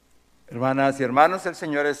Hermanas y hermanos, el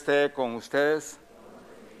Señor esté con ustedes.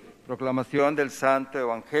 Proclamación del Santo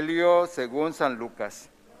Evangelio según San Lucas.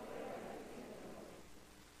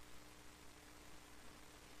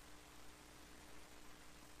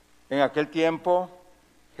 En aquel tiempo,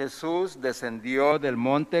 Jesús descendió del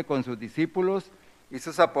monte con sus discípulos y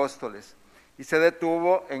sus apóstoles y se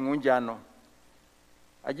detuvo en un llano.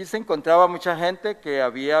 Allí se encontraba mucha gente que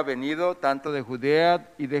había venido tanto de Judea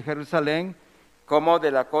y de Jerusalén como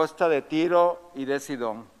de la costa de Tiro y de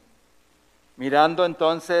Sidón. Mirando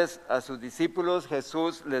entonces a sus discípulos,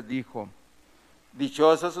 Jesús les dijo: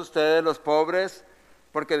 dichosos ustedes los pobres,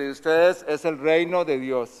 porque de ustedes es el reino de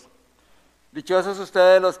Dios. Dichosos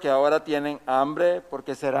ustedes los que ahora tienen hambre,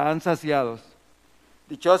 porque serán saciados.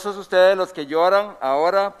 Dichosos ustedes los que lloran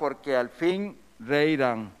ahora, porque al fin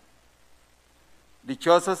reirán.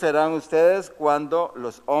 Dichosos serán ustedes cuando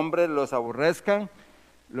los hombres los aborrezcan,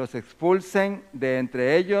 los expulsen de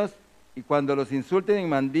entre ellos, y cuando los insulten y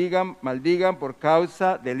maldigan por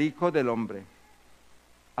causa del Hijo del Hombre.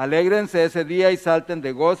 Alégrense ese día y salten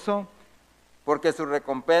de gozo, porque su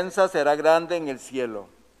recompensa será grande en el cielo,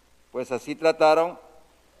 pues así trataron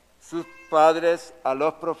sus padres a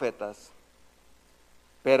los profetas.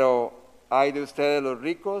 Pero ay de ustedes los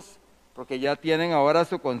ricos, porque ya tienen ahora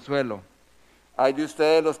su consuelo. Ay de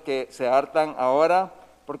ustedes los que se hartan ahora,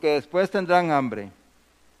 porque después tendrán hambre.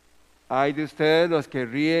 Ay de ustedes los que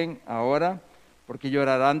ríen ahora, porque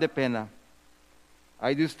llorarán de pena.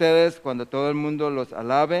 Ay de ustedes cuando todo el mundo los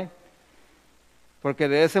alabe, porque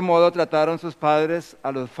de ese modo trataron sus padres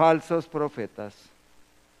a los falsos profetas.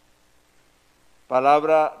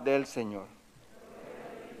 Palabra del Señor.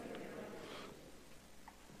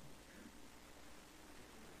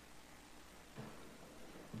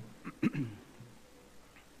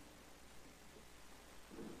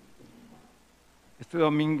 Este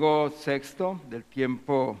domingo sexto del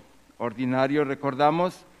tiempo ordinario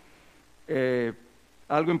recordamos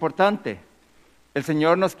algo importante. El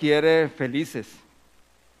Señor nos quiere felices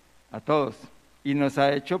a todos y nos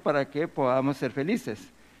ha hecho para que podamos ser felices.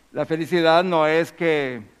 La felicidad no es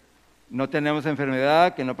que no tenemos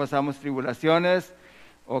enfermedad, que no pasamos tribulaciones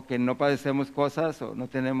o que no padecemos cosas o no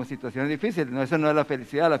tenemos situaciones difíciles. No, eso no es la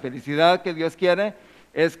felicidad. La felicidad que Dios quiere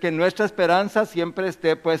es que nuestra esperanza siempre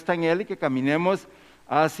esté puesta en Él y que caminemos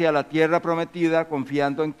hacia la tierra prometida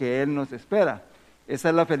confiando en que Él nos espera. Esa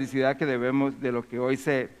es la felicidad que debemos, de lo que hoy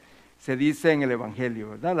se dice en el Evangelio,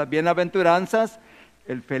 ¿verdad? Las bienaventuranzas,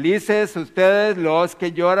 el felices ustedes los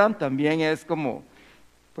que lloran, también es como,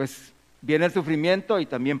 pues viene el sufrimiento y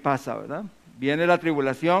también pasa, ¿verdad? Viene la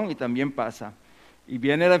tribulación y también pasa. Y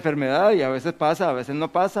viene la enfermedad y a veces pasa, a veces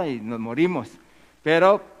no pasa y nos morimos.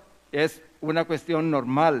 Pero es una cuestión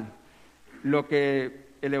normal. Lo que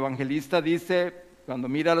el evangelista dice cuando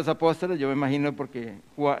mira a los apóstoles, yo me imagino porque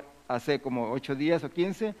hace como 8 días o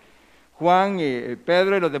 15, Juan,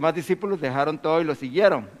 Pedro y los demás discípulos dejaron todo y lo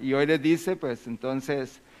siguieron. Y hoy les dice, pues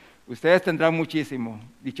entonces, ustedes tendrán muchísimo.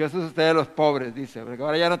 Dichosos ustedes los pobres, dice, porque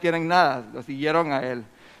ahora ya no tienen nada, lo siguieron a Él.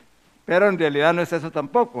 Pero en realidad no es eso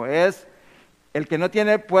tampoco, es el que no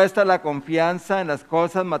tiene puesta la confianza en las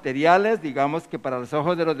cosas materiales, digamos que para los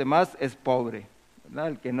ojos de los demás es pobre, ¿verdad?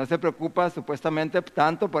 El que no se preocupa supuestamente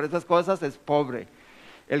tanto por esas cosas es pobre.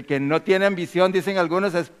 El que no tiene ambición, dicen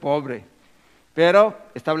algunos, es pobre. Pero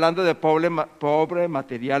está hablando de pobre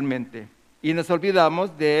materialmente. Y nos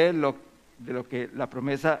olvidamos de lo que la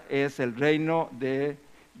promesa es el reino de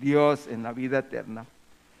Dios en la vida eterna.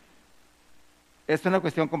 Es una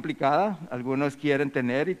cuestión complicada. Algunos quieren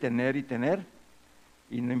tener y tener y tener.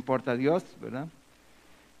 Y no importa a Dios, ¿verdad?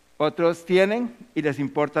 Otros tienen y les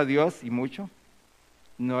importa a Dios y mucho.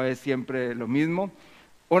 No es siempre lo mismo.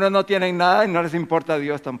 Unos no tienen nada y no les importa a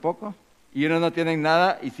Dios tampoco. Y unos no tienen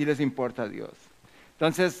nada y sí les importa a Dios.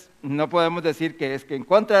 Entonces, no podemos decir que es que en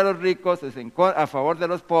contra de los ricos, es a favor de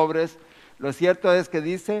los pobres. Lo cierto es que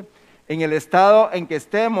dice, en el estado en que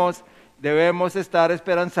estemos, debemos estar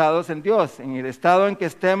esperanzados en Dios. En el estado en que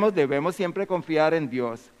estemos, debemos siempre confiar en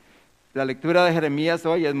Dios. La lectura de Jeremías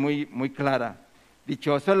hoy es muy, muy clara.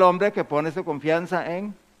 Dichoso el hombre que pone su confianza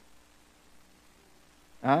en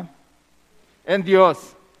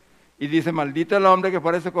Dios. Y dice, maldito el hombre que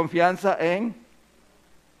pone su confianza en...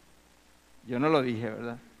 Yo no lo dije,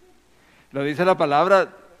 ¿verdad? Lo dice la palabra,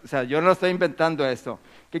 o sea, yo no estoy inventando esto.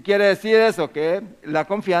 ¿Qué quiere decir eso? Que la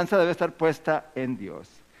confianza debe estar puesta en Dios.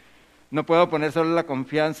 No puedo poner solo la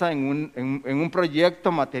confianza en un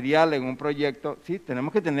proyecto material, en un proyecto... Sí,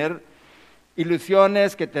 tenemos que tener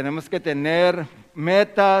ilusiones, que tenemos que tener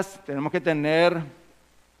metas, tenemos que tener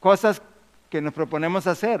cosas que nos proponemos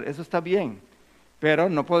hacer, eso está bien. Pero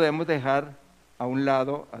no podemos dejar a un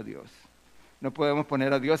lado a Dios. No podemos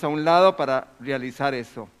poner a Dios a un lado para realizar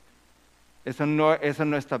eso. Eso no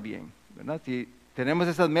está bien, ¿verdad? Si tenemos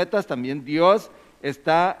esas metas, también Dios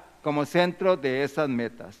está como centro de esas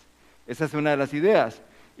metas. Esa es una de las ideas.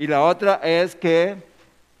 Y la otra es que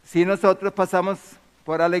si nosotros pasamos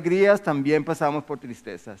por alegrías, también pasamos por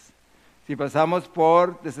tristezas. Si pasamos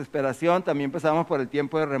por desesperación, también pasamos por el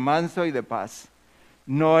tiempo de remanso y de paz.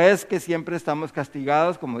 No es que siempre estamos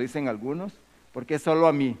castigados, como dicen algunos, porque es solo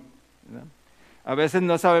a mí, ¿verdad? A veces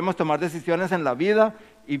no sabemos tomar decisiones en la vida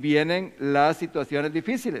y vienen las situaciones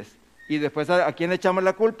difíciles. Y después, ¿a quién le echamos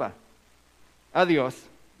la culpa? A Dios,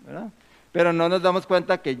 ¿verdad? Pero no nos damos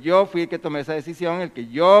cuenta que yo fui el que tomé esa decisión, el que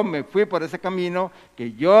yo me fui por ese camino,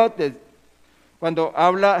 que cuando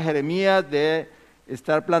habla Jeremías de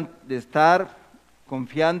estar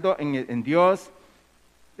confiando en Dios,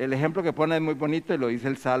 el ejemplo que pone es muy bonito y lo dice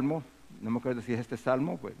el Salmo, no me acuerdo si es este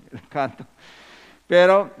Salmo, pues el canto,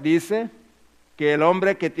 pero dice que el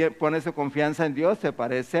hombre que pone su confianza en Dios se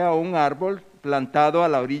parece a un árbol plantado a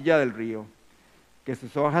la orilla del río, que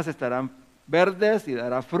sus hojas estarán verdes y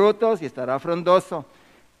dará frutos y estará frondoso.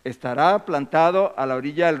 Estará plantado a la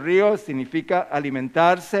orilla del río significa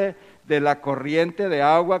alimentarse de la corriente de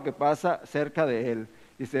agua que pasa cerca de él.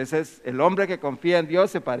 Dice, ese es el hombre que confía en Dios,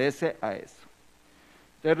 se parece a eso.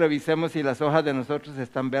 Entonces revisemos si las hojas de nosotros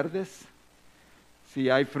están verdes, si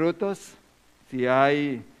hay frutos, si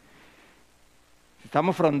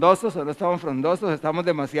estamos frondosos o no estamos frondosos, estamos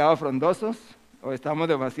demasiado frondosos o estamos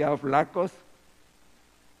demasiado flacos.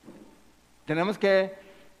 Tenemos que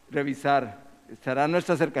revisar, ¿será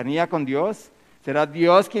nuestra cercanía con Dios? ¿Será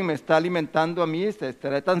Dios quien me está alimentando a mí?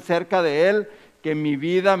 ¿Estaré tan cerca de Él que mi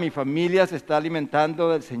vida, mi familia se está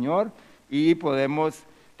alimentando del Señor? Y podemos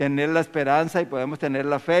tener la esperanza y podemos tener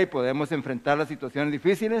la fe y podemos enfrentar las situaciones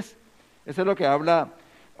difíciles. Eso es lo que habla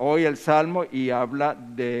hoy el Salmo y habla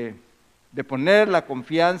de poner la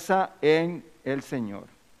confianza en el Señor.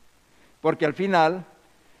 Porque al final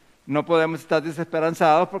no podemos estar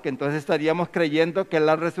desesperanzados porque entonces estaríamos creyendo que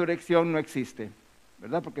la resurrección no existe,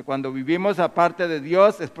 ¿verdad? Porque cuando vivimos aparte de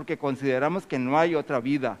Dios es porque consideramos que no hay otra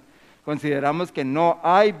vida, consideramos que no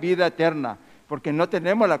hay vida eterna, porque no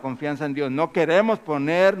tenemos la confianza en Dios, no queremos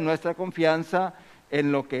poner nuestra confianza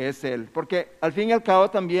en lo que es Él, porque al fin y al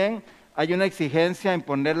cabo también hay una exigencia en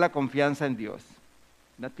poner la confianza en Dios,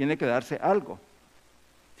 ¿verdad? Tiene que darse algo.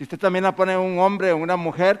 Si usted también la pone en un hombre o una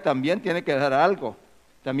mujer, también tiene que dar algo.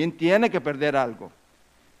 También tiene que perder algo.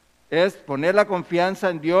 Es poner la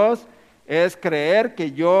confianza en Dios, es creer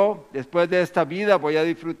que yo después de esta vida voy a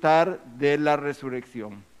disfrutar de la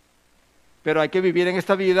resurrección. Pero hay que vivir en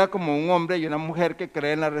esta vida como un hombre y una mujer que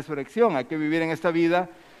cree en la resurrección. Hay que vivir en esta vida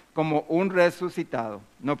como un resucitado.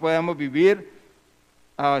 No podemos vivir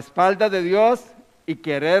a espaldas de Dios y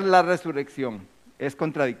querer la resurrección. Es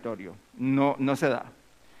contradictorio, no se da.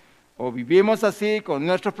 O vivimos así con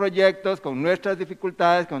nuestros proyectos, con nuestras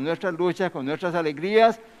dificultades, con nuestras luchas, con nuestras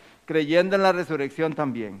alegrías, creyendo en la resurrección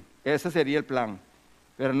también. Ese sería el plan.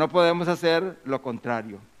 Pero no podemos hacer lo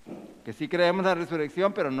contrario. Que sí creemos en la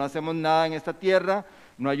resurrección, pero no hacemos nada en esta tierra,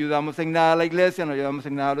 no ayudamos en nada a la iglesia, no ayudamos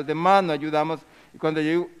en nada a los demás, no ayudamos. Y cuando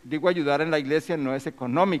yo digo ayudar en la iglesia no es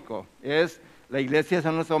económico, la iglesia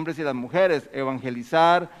son los hombres y las mujeres,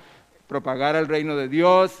 evangelizar, propagar el reino de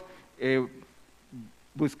Dios,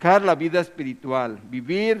 buscar la vida espiritual,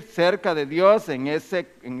 vivir cerca de Dios en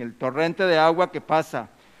el torrente de agua que pasa,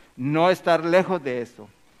 no estar lejos de eso.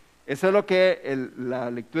 Eso es lo que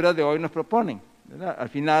la lectura de hoy nos propone, ¿verdad? Al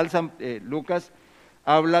final Lucas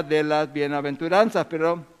habla de las bienaventuranzas,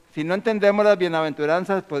 pero si no entendemos las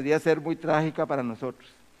bienaventuranzas podría ser muy trágica para nosotros.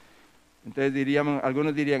 Entonces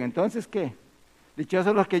algunos dirían, ¿entonces qué?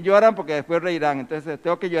 Dichosos los que lloran porque después reirán. Entonces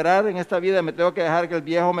tengo que llorar en esta vida, me tengo que dejar que el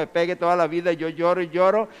viejo me pegue toda la vida y yo lloro y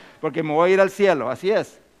lloro porque me voy a ir al cielo, así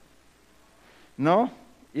es, ¿no?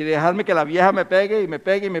 Y dejarme que la vieja me pegue y me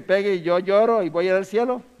pegue y me pegue y yo lloro y voy a ir al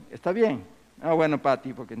cielo, está bien. Ah, bueno,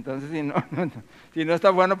 Pati, porque entonces si no está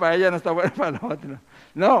bueno para ella, no está bueno para la otra.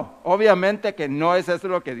 No, obviamente que no es eso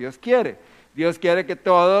lo que Dios quiere. Dios quiere que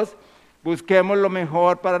todos busquemos lo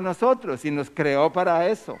mejor para nosotros y nos creó para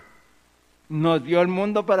eso. Nos dio el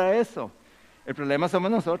mundo para eso. El problema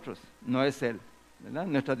somos nosotros, no es Él, ¿verdad?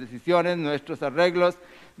 Nuestras decisiones, nuestros arreglos,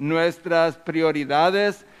 nuestras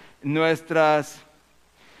prioridades, nuestros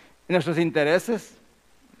intereses,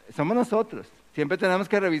 somos nosotros. Siempre tenemos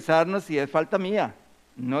que revisarnos si es falta mía,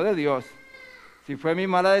 no de Dios. Si fue mi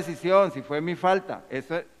mala decisión, si fue mi falta,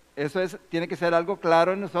 eso tiene que ser algo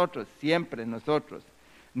claro en nosotros, siempre nosotros.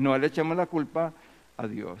 No le echemos la culpa a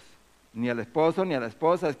Dios. Ni al esposo, ni a la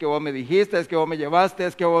esposa, es que vos me dijiste, es que vos me llevaste,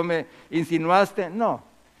 es que vos me insinuaste. No,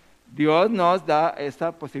 Dios nos da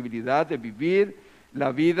esta posibilidad de vivir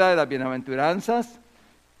la vida de las bienaventuranzas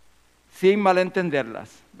sin malentenderlas,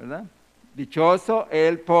 ¿verdad? Dichoso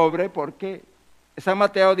el pobre, porque San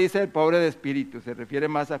Mateo dice el pobre de espíritu, se refiere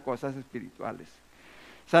más a cosas espirituales.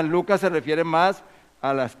 San Lucas se refiere más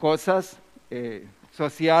a las cosas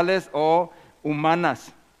sociales o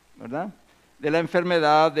humanas, ¿verdad? De la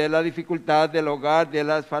enfermedad, de la dificultad del hogar, de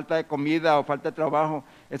la falta de comida o falta de trabajo.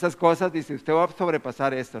 Esas cosas, dice, usted va a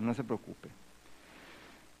sobrepasar esto, no se preocupe.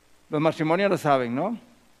 Los matrimonios lo saben, ¿no?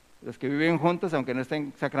 Los que viven juntos, aunque no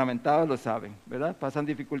estén sacramentados, lo saben, ¿verdad? Pasan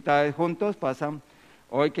dificultades juntos, pasan,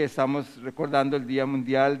 hoy que estamos recordando el Día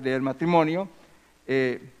Mundial del Matrimonio,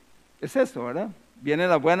 es eso, ¿verdad? Vienen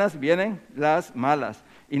las buenas, vienen las malas,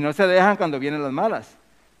 y no se dejan cuando vienen las malas,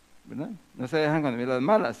 ¿verdad? No se dejan cuando vienen las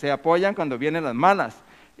malas, se apoyan cuando vienen las malas,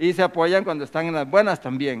 y se apoyan cuando están en las buenas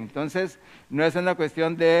también. Entonces, no es una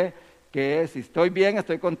cuestión de que si estoy bien,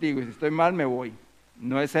 estoy contigo, y si estoy mal, me voy.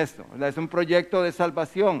 No es esto, es un proyecto de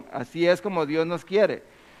salvación, así es como Dios nos quiere,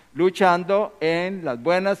 luchando en las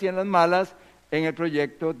buenas y en las malas en el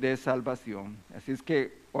proyecto de salvación. Así es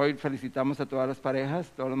que hoy felicitamos a todas las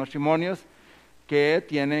parejas, todos los matrimonios que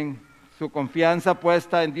tienen su confianza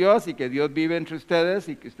puesta en Dios y que Dios vive entre ustedes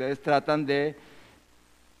y que ustedes tratan de,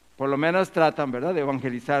 por lo menos tratan, ¿verdad?, de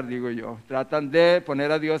evangelizar, digo yo, tratan de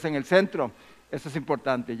poner a Dios en el centro. Eso es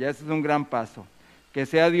importante, ya eso es un gran paso, que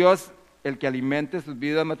sea Dios el que alimente sus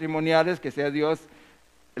vidas matrimoniales, que sea Dios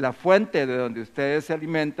la fuente de donde ustedes se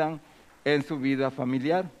alimentan en su vida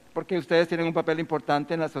familiar, porque ustedes tienen un papel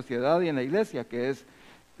importante en la sociedad y en la iglesia, que es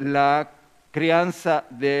la crianza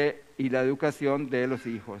y la educación de los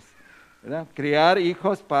hijos, ¿verdad? Criar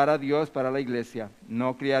hijos para Dios, para la iglesia,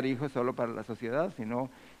 no criar hijos solo para la sociedad,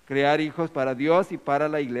 sino criar hijos para Dios y para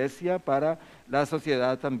la iglesia, para la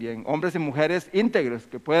sociedad también. Hombres y mujeres íntegros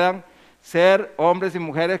que puedan ser hombres y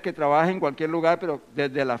mujeres que trabajen en cualquier lugar, pero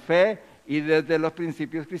desde la fe y desde los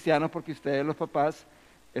principios cristianos, porque ustedes los papás,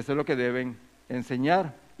 eso es lo que deben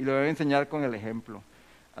enseñar, y lo deben enseñar con el ejemplo.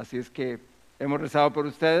 Así es que hemos rezado por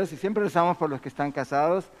ustedes, y siempre rezamos por los que están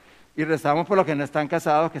casados, y rezamos por los que no están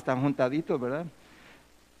casados, que están juntaditos, ¿verdad?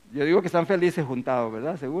 Yo digo que están felices juntados,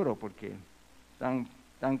 ¿verdad? Seguro, porque están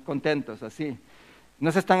contentos así.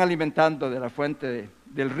 No se están alimentando de la fuente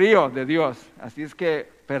del río de Dios. Así es que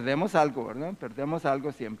perdemos algo, ¿verdad? Perdemos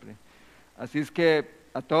algo siempre. Así es que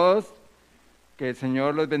a todos, que el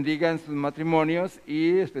Señor los bendiga en sus matrimonios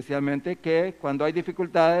y especialmente que cuando hay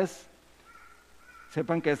dificultades,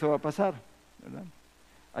 sepan que eso va a pasar, ¿verdad?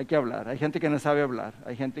 Hay que hablar. Hay gente que no sabe hablar.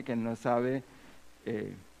 Hay gente que no sabe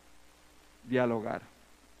dialogar.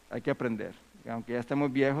 Hay que aprender. Aunque ya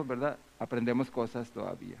estemos viejos, ¿verdad? Aprendemos cosas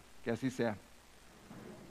todavía. Que así sea.